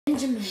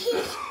Benjamin,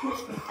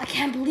 I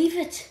can't believe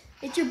it.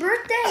 It's your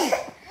birthday.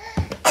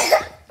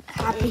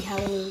 Happy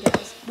Halloween,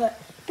 guys. But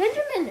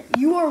Benjamin,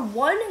 you are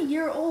 1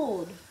 year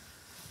old.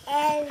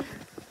 And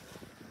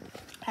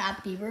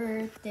Happy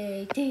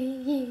birthday to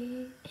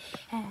you.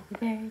 Happy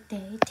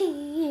birthday to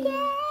you.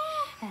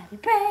 Happy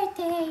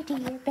birthday,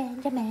 dear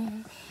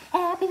Benjamin.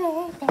 Happy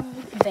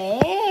birthday,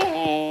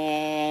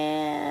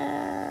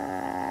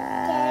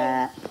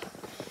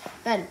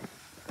 Ben.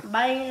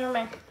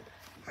 Benjamin.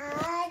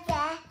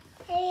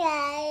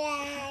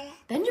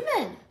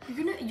 Benjamin,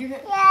 you're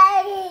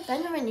gonna.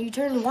 Benjamin, you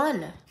turned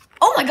 1.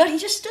 Oh my God, he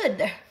just stood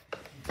there.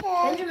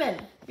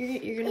 Benjamin,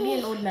 you're gonna be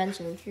an old man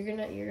soon. You're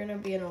gonna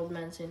be an old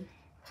man soon.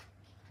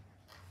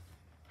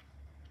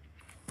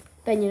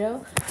 Ben, you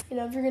know,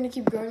 if you're gonna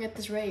keep growing at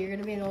this rate, you're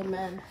gonna be an old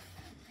man.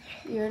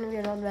 You're gonna be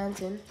an old man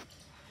soon.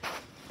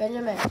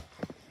 Benjamin.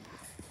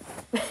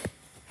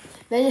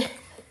 Benjamin.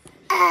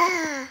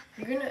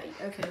 You're gonna.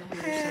 Okay, I'm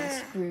just gonna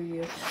screw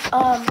you.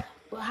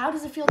 Well, how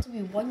does it feel to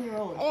be 1 year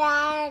old?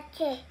 I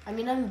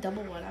mean, I'm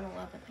double 1. I'm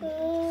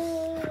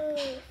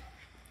 11.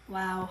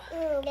 Wow.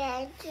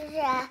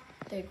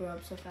 They grow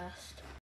up so fast.